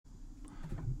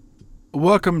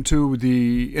Welcome to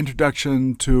the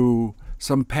introduction to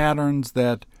some patterns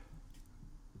that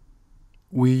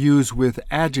we use with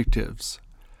adjectives.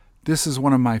 This is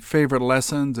one of my favorite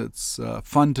lessons. It's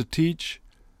fun to teach.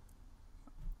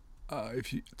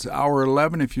 It's hour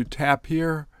 11. If you tap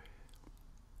here,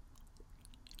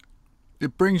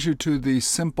 it brings you to the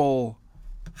simple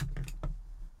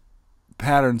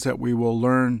patterns that we will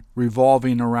learn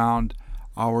revolving around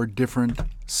our different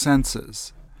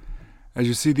senses. As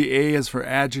you see, the A is for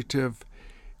adjective.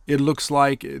 It looks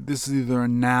like this is either a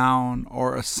noun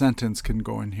or a sentence can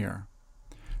go in here.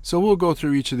 So we'll go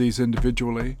through each of these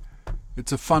individually.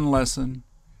 It's a fun lesson.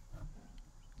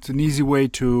 It's an easy way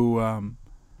to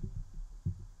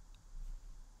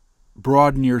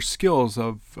broaden your skills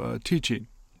of teaching.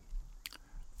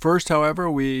 First,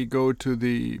 however, we go to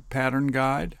the pattern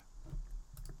guide.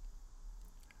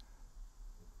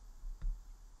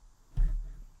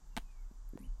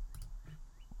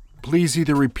 Please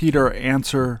either repeat or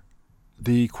answer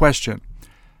the question.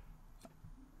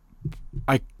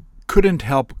 I couldn't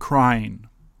help crying.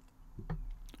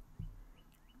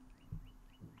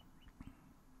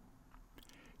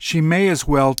 She may as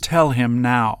well tell him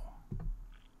now.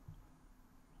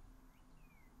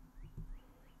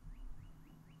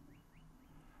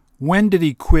 When did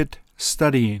he quit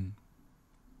studying?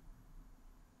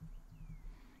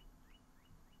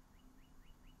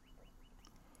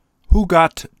 Who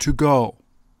got to go?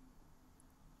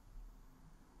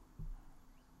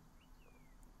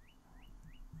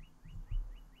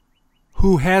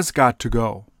 Who has got to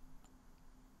go?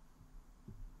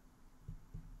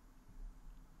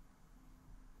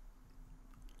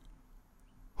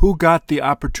 Who got the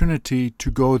opportunity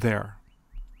to go there?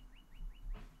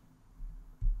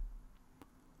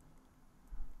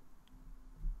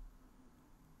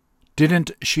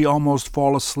 Didn't she almost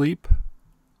fall asleep?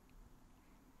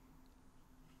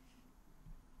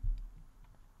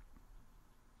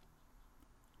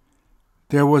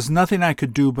 There was nothing I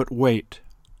could do but wait.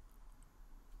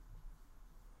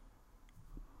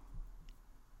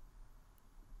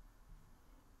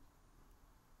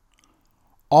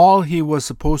 All he was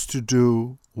supposed to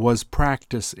do was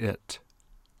practice it.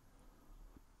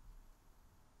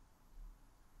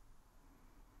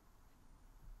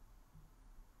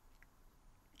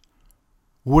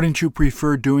 Wouldn't you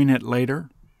prefer doing it later?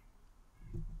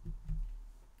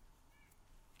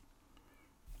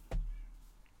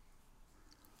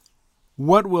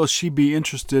 What will she be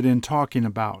interested in talking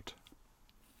about?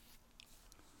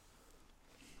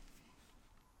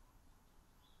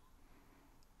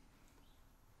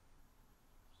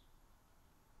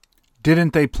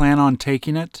 Didn't they plan on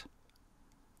taking it?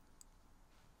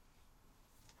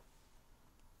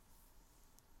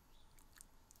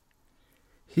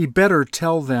 He better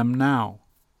tell them now.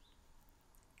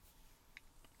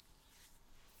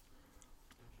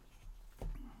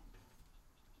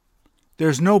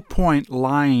 There's no point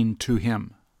lying to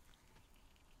him.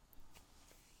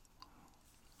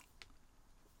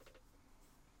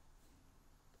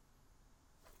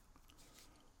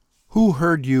 Who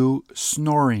heard you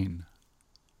snoring?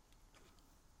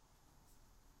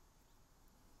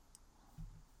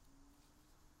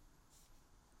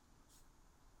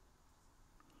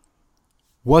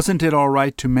 Wasn't it all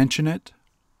right to mention it?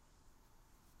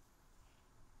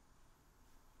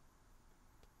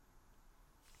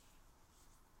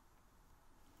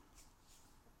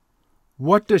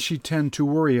 What does she tend to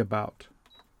worry about?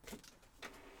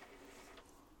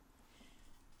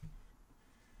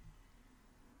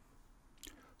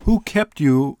 Who kept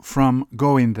you from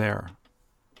going there?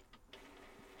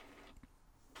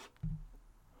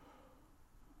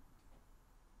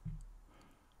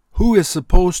 Who is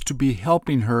supposed to be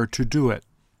helping her to do it?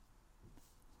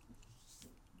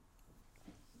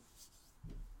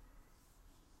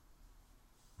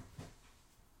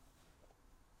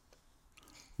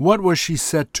 What was she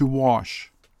set to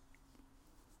wash?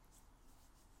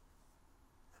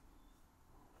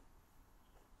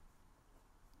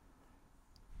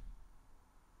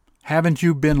 Haven't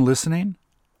you been listening?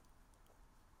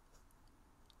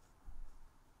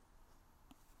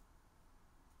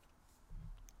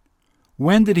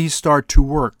 When did he start to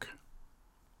work?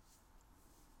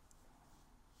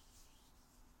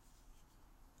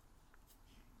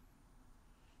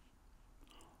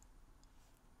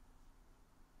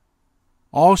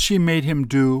 All she made him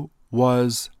do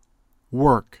was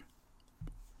work.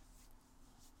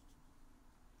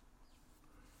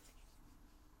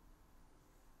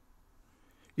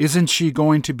 Isn't she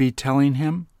going to be telling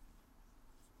him?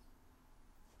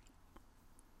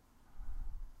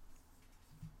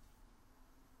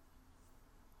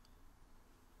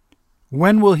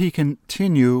 When will he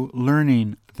continue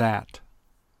learning that?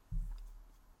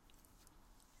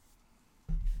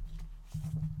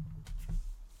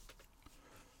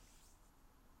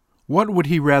 What would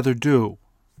he rather do?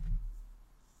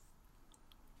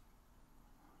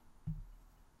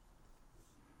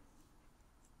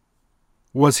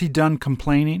 Was he done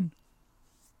complaining?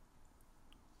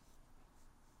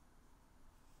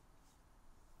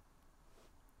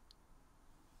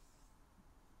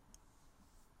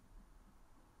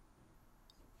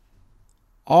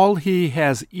 All he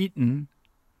has eaten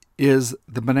is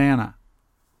the banana.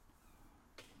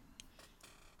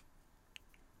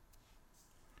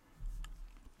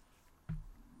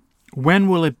 When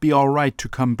will it be all right to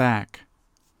come back?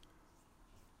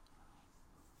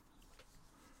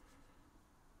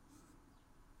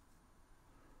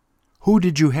 Who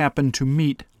did you happen to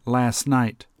meet last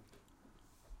night?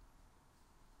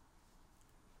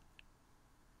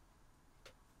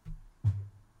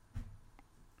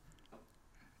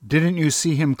 Didn't you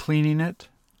see him cleaning it?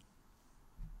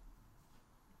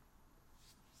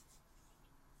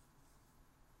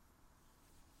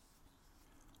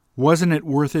 Wasn't it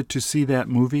worth it to see that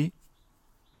movie?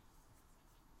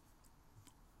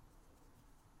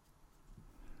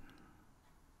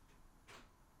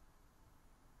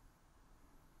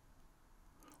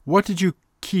 What did you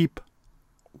keep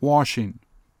washing?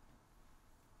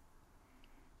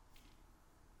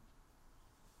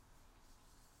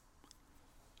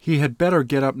 He had better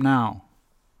get up now.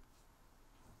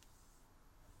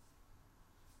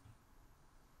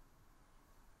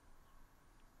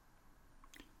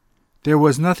 There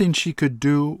was nothing she could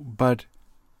do but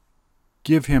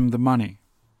give him the money.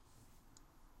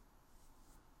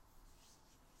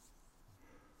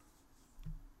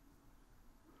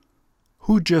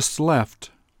 Who just left?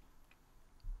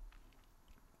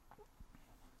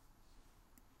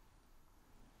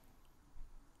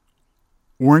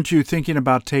 Weren't you thinking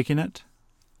about taking it?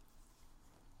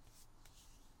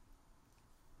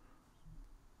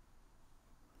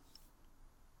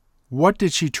 What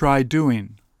did she try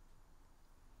doing?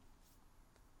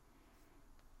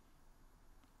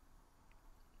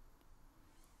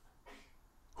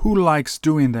 Who likes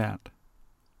doing that?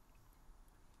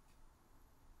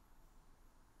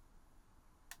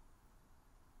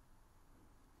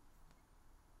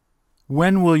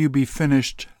 When will you be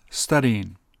finished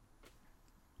studying?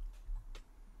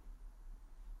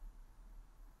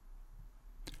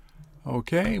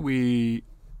 Okay, we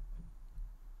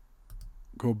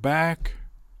go back.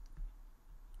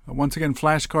 Once again,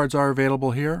 flashcards are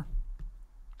available here.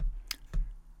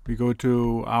 We go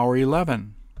to hour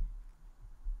 11.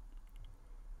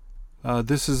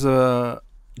 This is a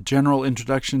general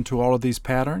introduction to all of these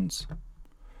patterns.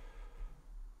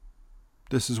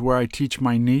 This is where I teach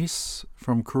my niece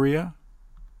from Korea.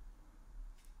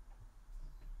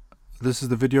 This is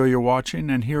the video you're watching,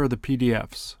 and here are the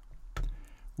PDFs.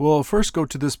 We'll first go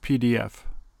to this PDF.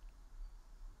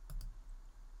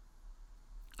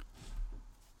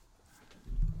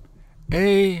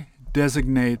 A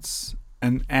designates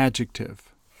an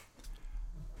adjective.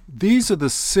 These are the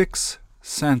 6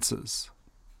 senses.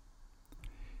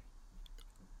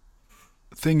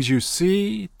 Things you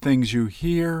see, things you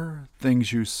hear,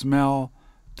 things you smell,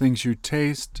 things you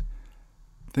taste,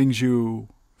 things you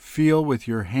feel with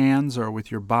your hands or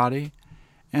with your body,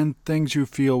 and things you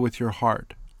feel with your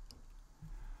heart.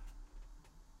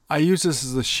 I use this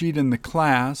as a sheet in the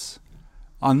class.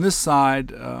 On this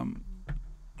side,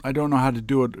 I don't know how to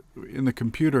do it in the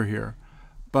computer here,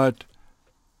 but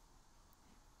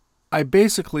I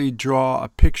basically draw a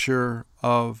picture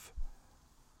of,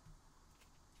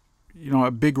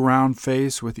 a big round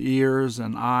face with ears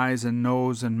and eyes and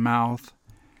nose and mouth,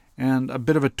 and a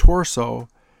bit of a torso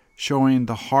showing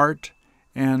the heart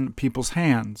and people's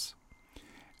hands.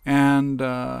 And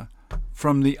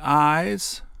from the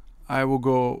eyes, I will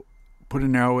go put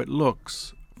an arrow, it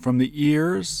looks. From the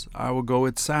ears, I will go,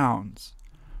 it sounds.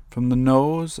 From the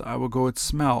nose, I will go, it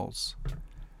smells.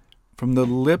 From the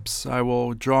lips, I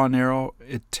will draw an arrow,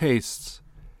 it tastes.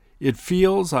 It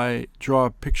feels, I draw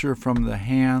a picture from the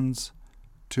hands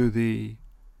to the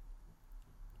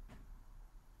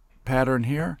pattern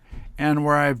here. And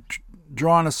where I've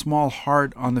drawn a small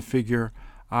heart on the figure,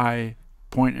 I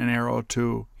point an arrow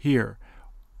to here,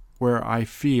 where I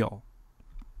feel.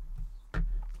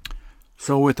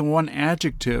 So with the one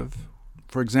adjective,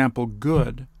 for example,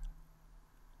 good,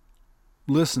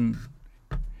 listen,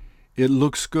 it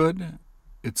looks good,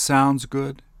 it sounds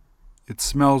good, it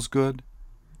smells good,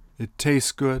 it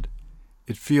tastes good,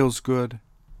 it feels good,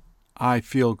 I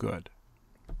feel good.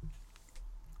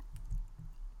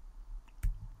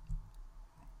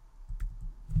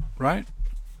 right?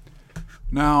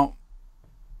 Now,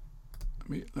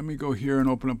 let me go here and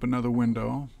open up another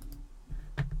window.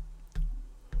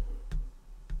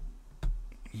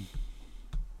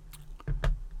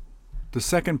 The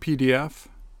second PDF.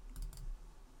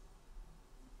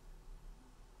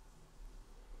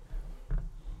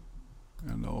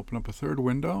 And I'll open up a third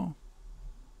window.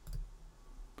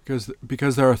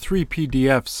 Because there are 3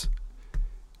 PDFs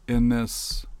in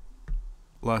this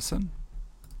lesson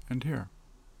and here.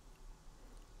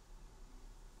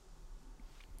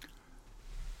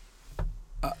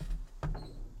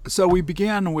 So we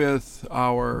began with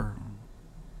our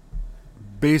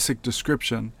basic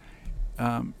description.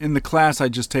 In the class, I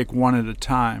just take one at a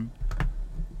time.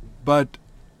 But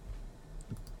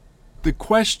the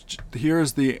question, here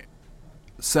is the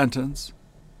sentence.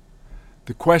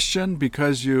 The question,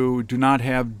 because you do not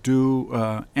have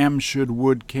do, am, should,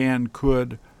 would, can,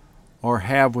 could, or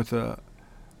have with a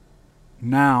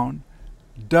noun,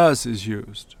 does is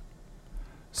used.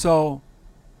 So,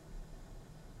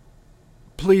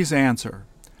 please answer.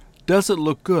 Does it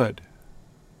look good?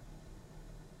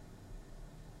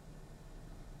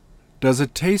 Does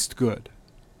it taste good?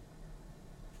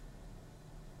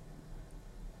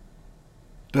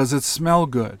 Does it smell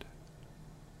good?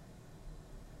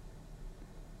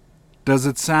 Does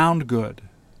it sound good?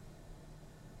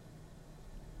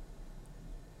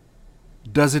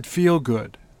 Does it feel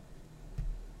good?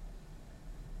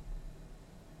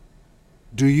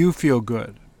 Do you feel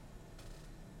good?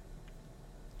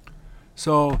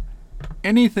 So,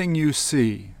 anything you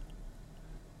see,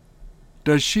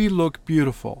 does she look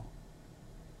beautiful?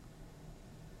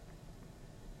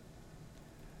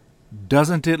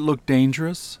 Doesn't it look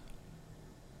dangerous?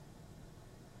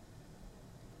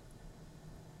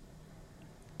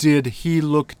 Did he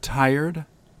look tired?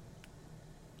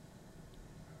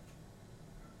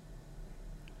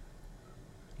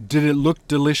 Did it look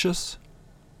delicious?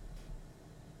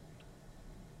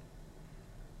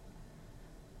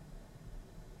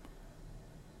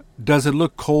 Does it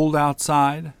look cold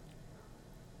outside?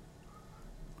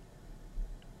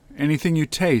 Anything you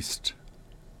taste.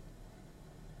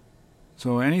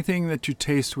 So anything that you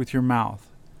taste with your mouth.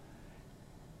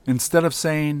 Instead of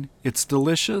saying it's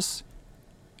delicious,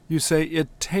 you say it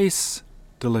tastes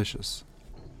delicious.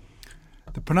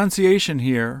 The pronunciation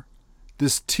here,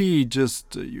 this T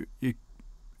just, you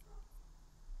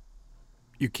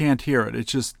can't hear it. It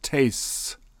just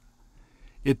tastes.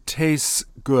 It tastes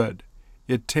good.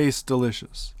 It tastes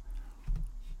delicious.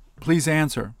 Please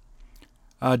answer.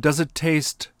 Does it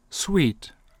taste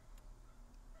sweet?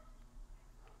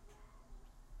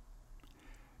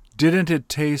 Didn't it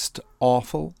taste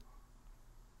awful?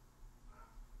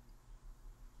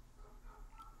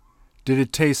 Did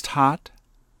it taste hot?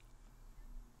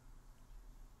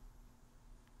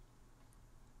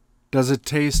 Does it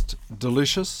taste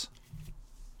delicious?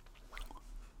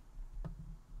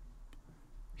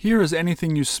 Here is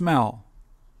anything you smell.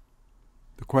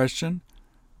 The question,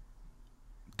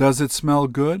 does it smell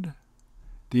good?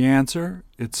 The answer,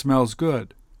 it smells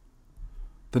good.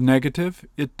 The negative,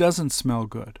 it doesn't smell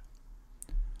good.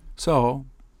 So,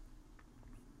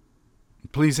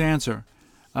 please answer.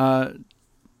 Does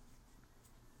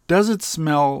it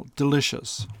smell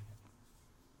delicious?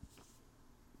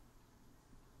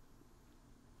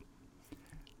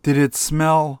 Did it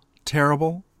smell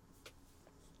terrible?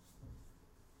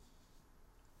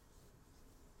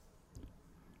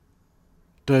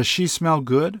 Does she smell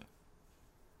good?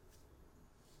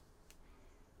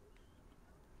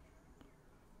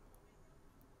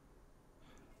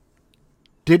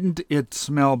 Didn't it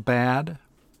smell bad?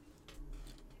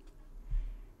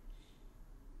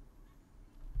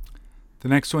 The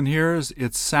next one here is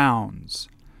it sounds.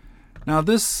 Now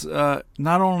this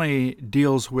not only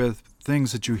deals with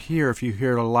things that you hear. If you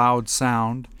hear a loud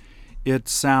sound, it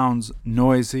sounds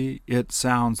noisy, it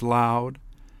sounds loud.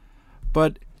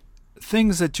 But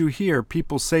things that you hear,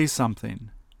 people say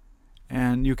something,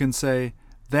 and you can say,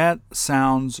 that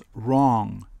sounds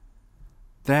wrong.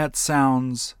 That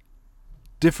sounds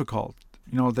difficult.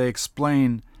 They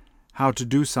explain how to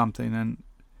do something, and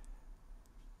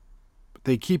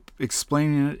they keep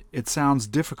explaining it. It sounds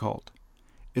difficult.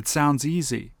 It sounds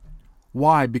easy.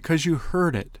 Why? Because you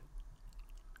heard it.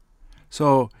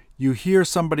 So you hear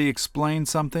somebody explain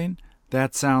something,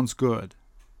 that sounds good.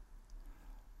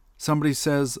 Somebody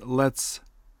says, let's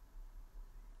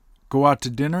go out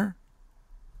to dinner.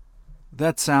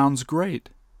 That sounds great.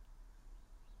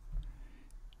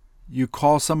 You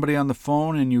call somebody on the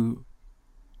phone and you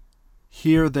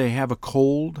hear they have a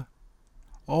cold.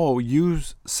 Oh, you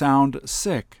sound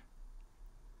sick.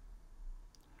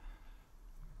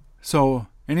 So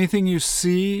Anything you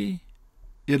see,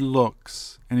 it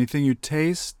looks. Anything you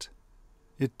taste,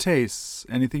 it tastes.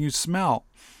 Anything you smell,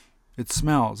 it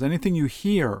smells. Anything you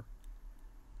hear,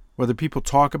 whether people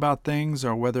talk about things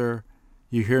or whether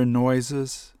you hear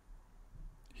noises,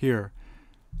 hear.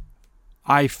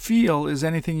 I feel is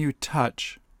anything you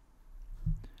touch.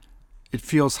 It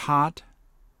feels hot.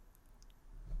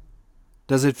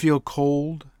 Does it feel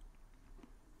cold?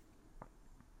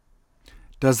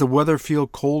 Does the weather feel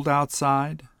cold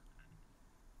outside?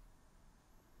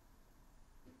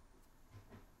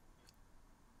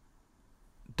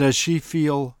 Does she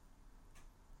feel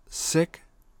sick?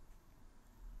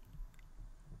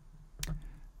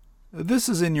 This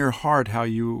is in your heart how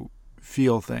you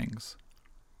feel things.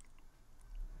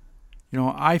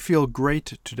 I feel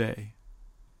great today.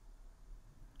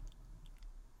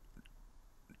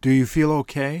 Do you feel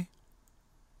okay?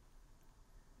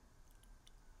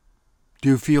 Do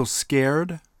you feel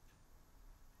scared?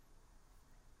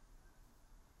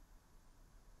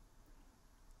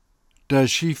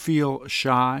 Does she feel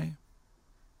shy?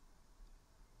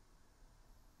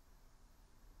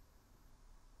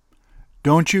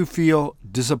 Don't you feel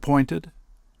disappointed?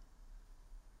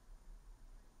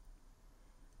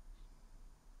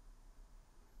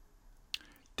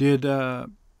 Did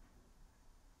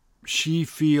she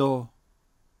feel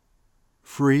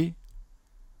free?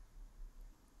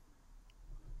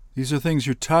 These are things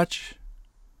you touch.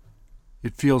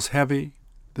 It feels heavy.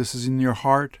 This is in your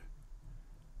heart.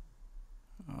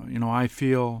 I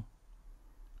feel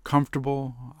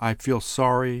comfortable. I feel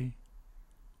sorry.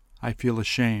 I feel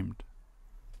ashamed.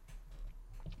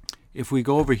 If we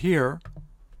go over here,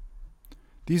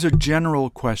 these are general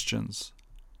questions.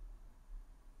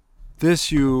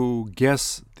 This you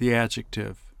guess the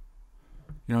adjective.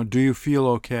 Do you feel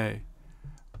okay?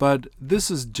 But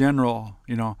this is general.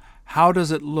 How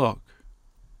does it look?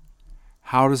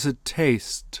 How does it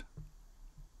taste?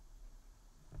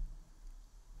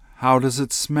 How does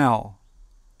it smell?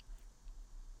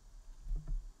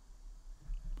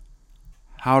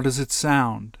 How does it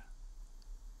sound?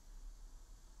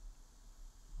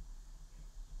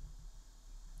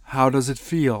 How does it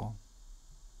feel?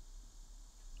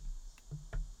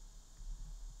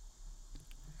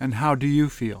 And how do you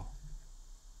feel?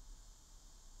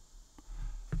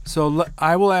 So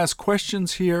I will ask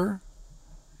questions here.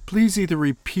 Please either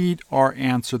repeat or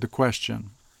answer the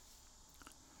question.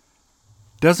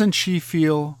 Doesn't she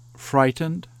feel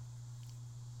frightened?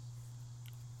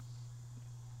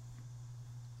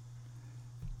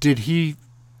 Did he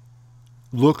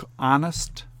look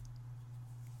honest?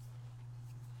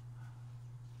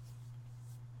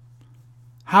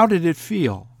 How did it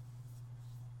feel?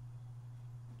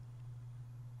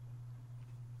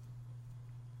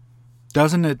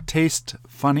 Doesn't it taste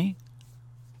funny?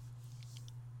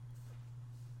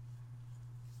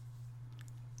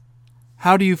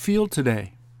 How do you feel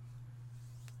today?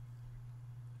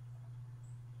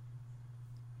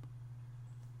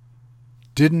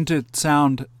 Didn't it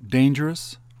sound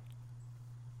dangerous?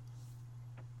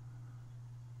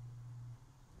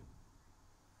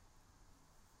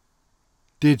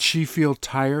 Did she feel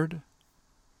tired?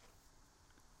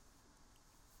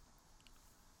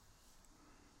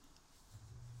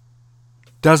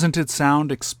 Doesn't it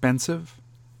sound expensive?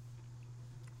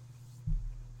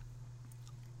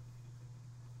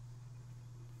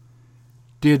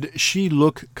 Did she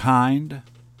look kind?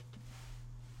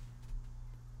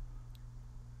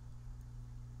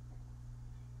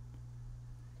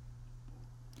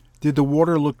 Did the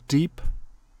water look deep?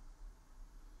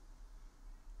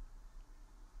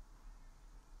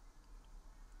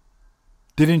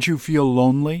 Didn't you feel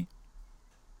lonely?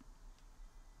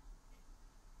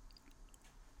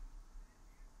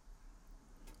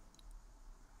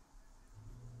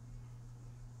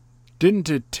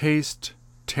 Didn't it taste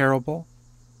terrible?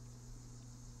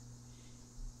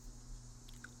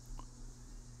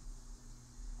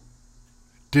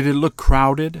 Did it look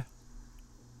crowded?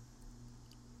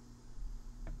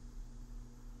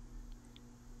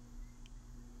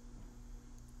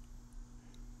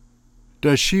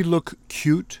 Does she look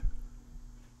cute?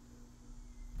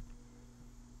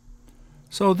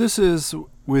 So this is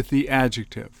with the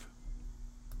adjective.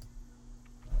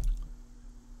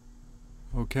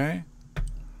 Okay?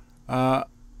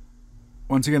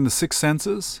 Once again, the six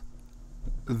senses.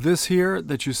 This here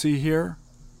that you see here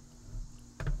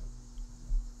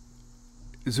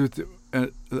is with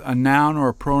a noun or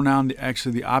a pronoun,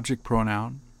 actually the object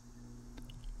pronoun.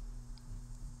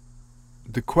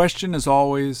 The question is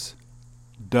always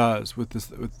does with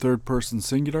third person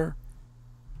singular,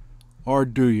 or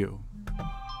do you.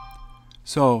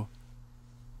 So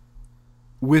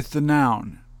with the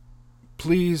noun,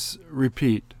 please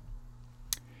repeat.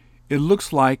 It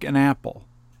looks like an apple.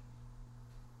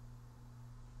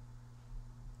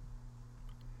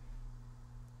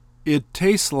 It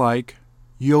tastes like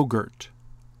yogurt.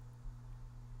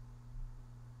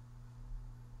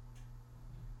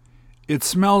 It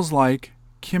smells like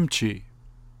kimchi.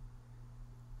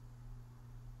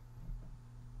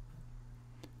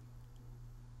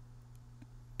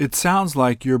 It sounds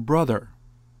like your brother.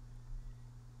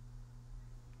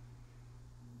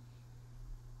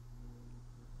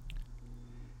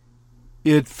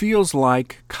 It feels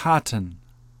like cotton.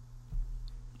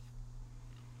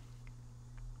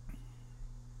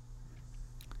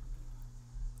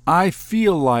 I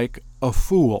feel like a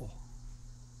fool.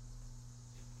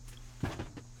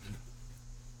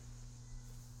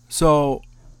 So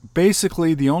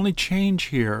basically the only change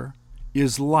here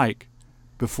is like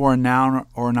before a noun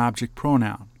or an object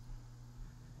pronoun.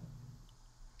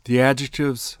 The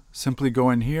adjectives simply go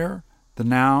in here, the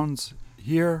nouns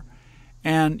here,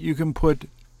 and you can put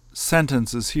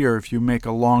sentences here if you make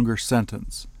a longer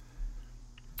sentence.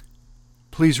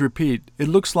 Please repeat. It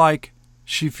looks like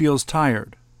she feels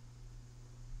tired.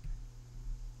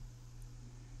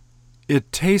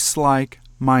 It tastes like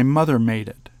my mother made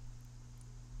it.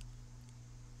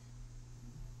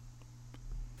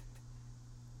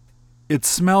 It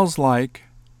smells like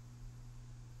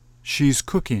she's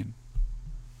cooking.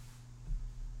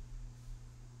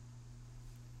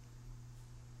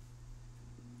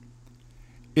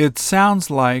 It sounds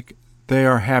like they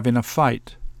are having a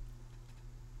fight.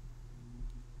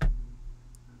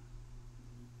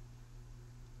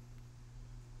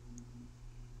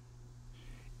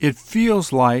 It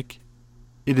feels like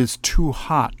it is too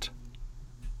hot.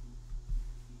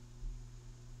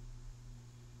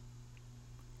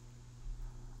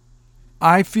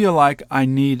 I feel like I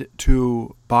need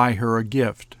to buy her a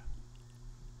gift.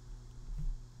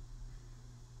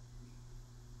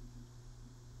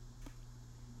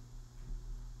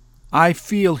 I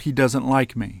feel he doesn't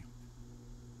like me.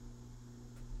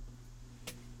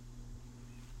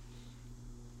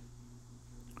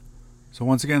 So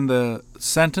once again, the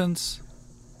sentence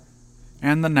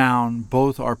and the noun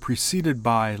both are preceded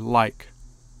by like.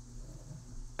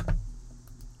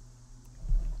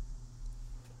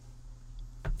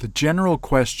 The general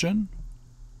question,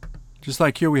 just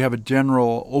like here we have a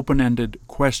general open-ended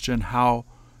question, how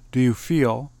do you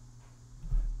feel?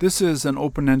 This is an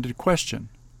open-ended question.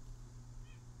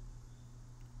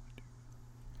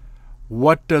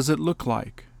 What does it look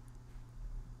like?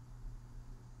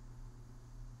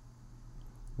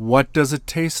 What does it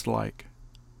taste like?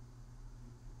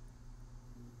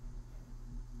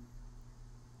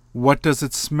 What does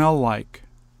it smell like?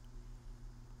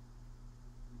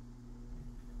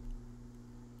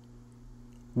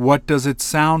 What does it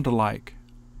sound like?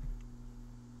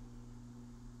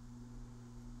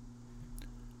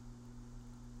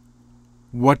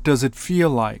 What does it feel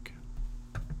like?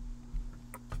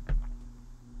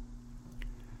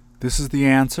 This is the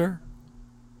answer.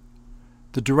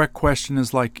 The direct question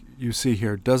is like you see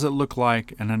here. Does it look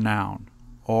like a noun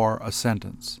or a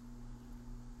sentence?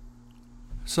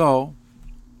 So,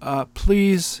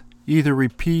 please either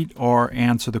repeat or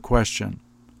answer the question.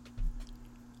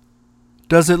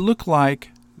 Does it look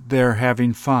like they're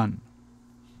having fun?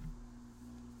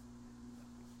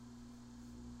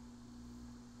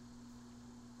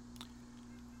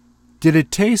 Did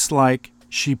it taste like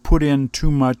she put in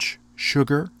too much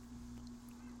sugar?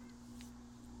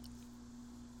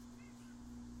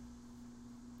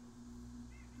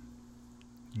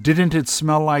 Didn't it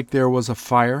smell like there was a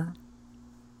fire?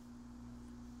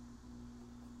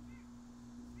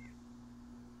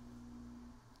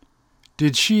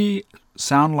 Did she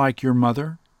sound like your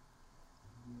mother?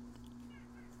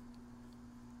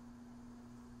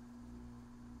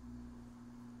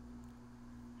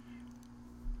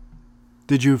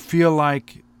 Did you feel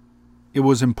like it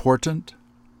was important?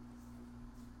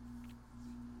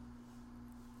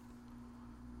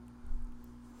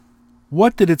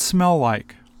 What did it smell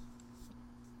like?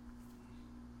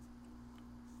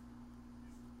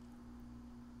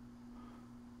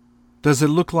 Does it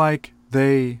look like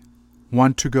they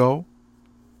want to go?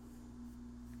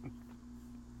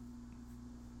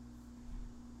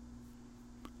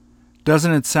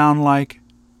 Doesn't it sound like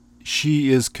she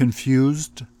is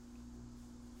confused?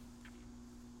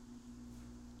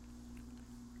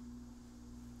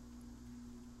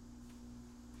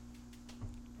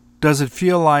 Does it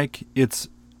feel like it's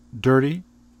dirty?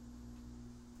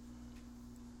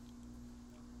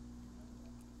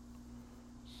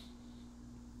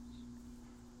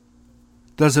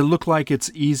 Does it look like it's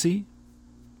easy?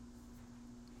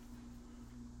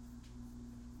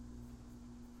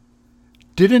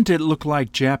 Didn't it look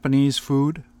like Japanese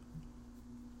food?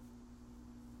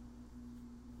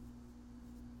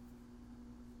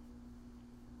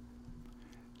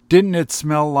 Didn't it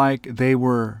smell like they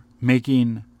were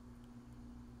making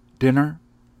dinner?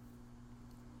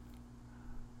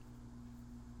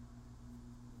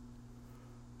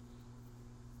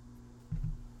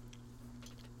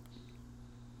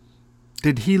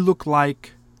 Did he look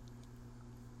like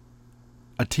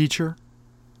a teacher?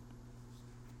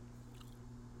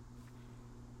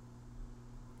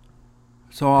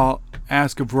 So I'll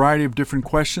ask a variety of different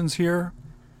questions here.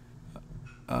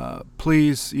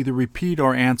 Please either repeat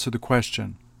or answer the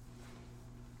question.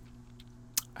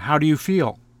 How do you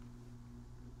feel?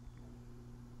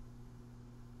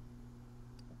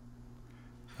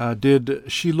 Did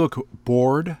she look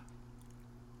bored?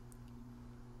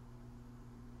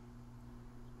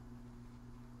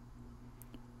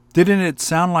 Didn't it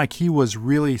sound like he was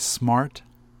really smart?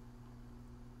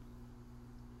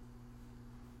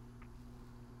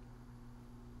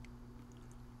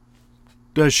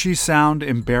 Does she sound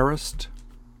embarrassed?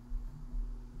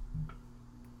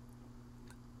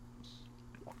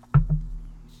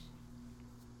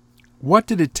 What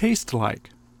did it taste like?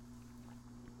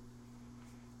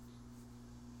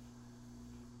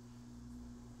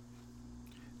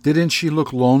 Didn't she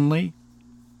look lonely?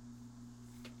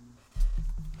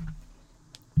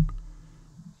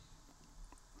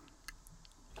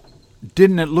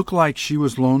 Didn't it look like she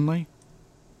was lonely?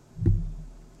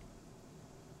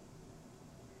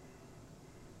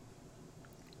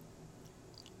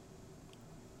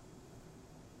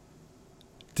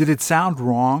 Did it sound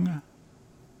wrong?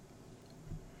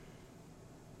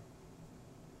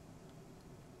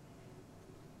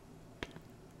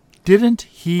 Didn't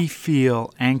he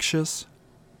feel anxious?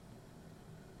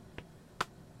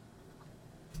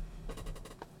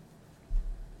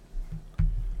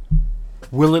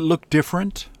 Will it look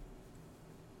different?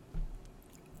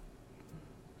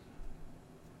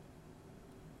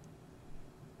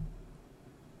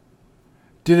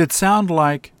 Did it sound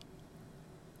like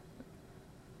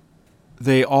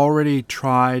they already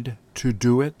tried to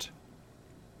do it?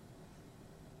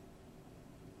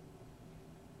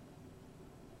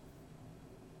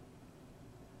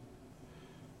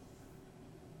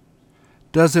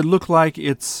 Does it look like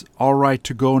it's all right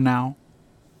to go now?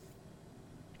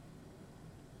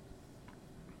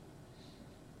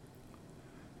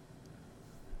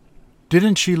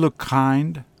 Didn't she look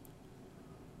kind?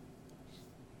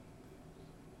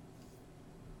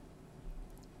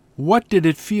 What did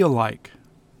it feel like?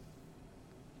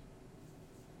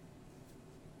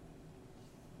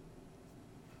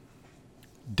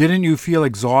 Didn't you feel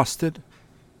exhausted?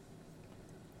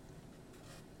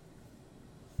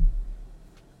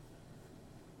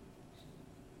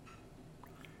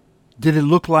 Did it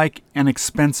look like an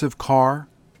expensive car?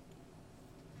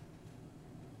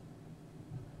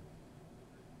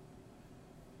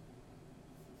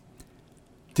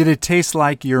 Did it taste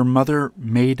like your mother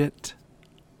made it?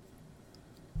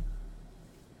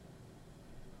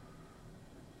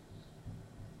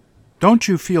 Don't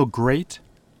you feel great?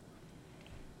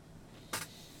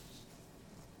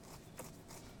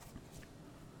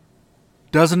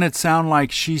 Doesn't it sound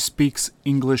like she speaks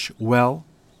English well?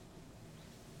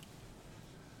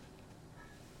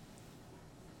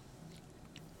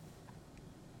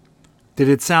 Did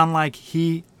it sound like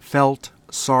he felt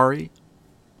sorry?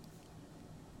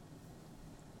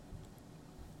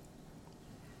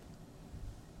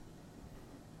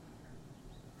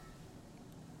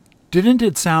 Didn't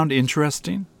it sound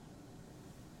interesting?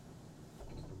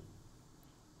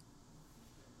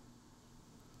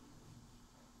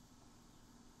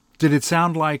 Did it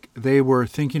sound like they were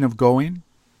thinking of going?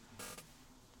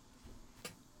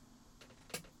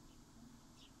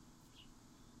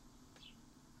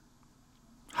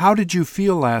 How did you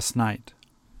feel last night?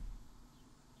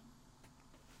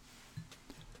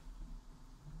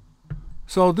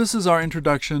 So this is our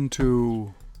introduction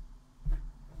to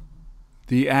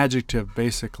the adjective,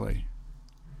 basically.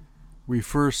 We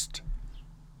first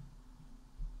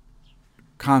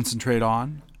concentrate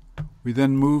on. We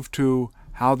then move to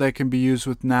how they can be used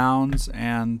with nouns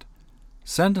and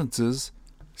sentences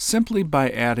simply by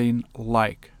adding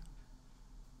like.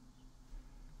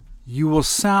 You will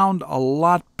sound a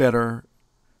lot better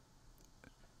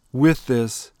with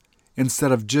this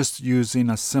instead of just using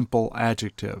a simple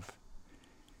adjective.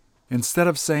 Instead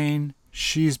of saying,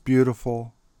 she's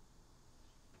beautiful,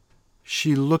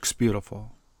 she looks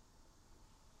beautiful.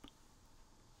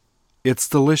 It's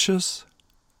delicious.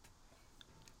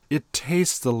 It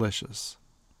tastes delicious.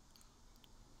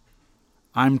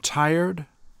 I'm tired.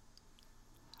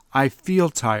 I feel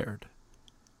tired.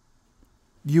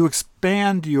 you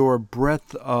expand your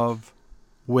breadth of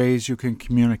ways you can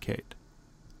communicate.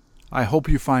 I hope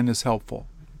you find this helpful.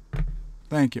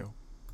 Thank you.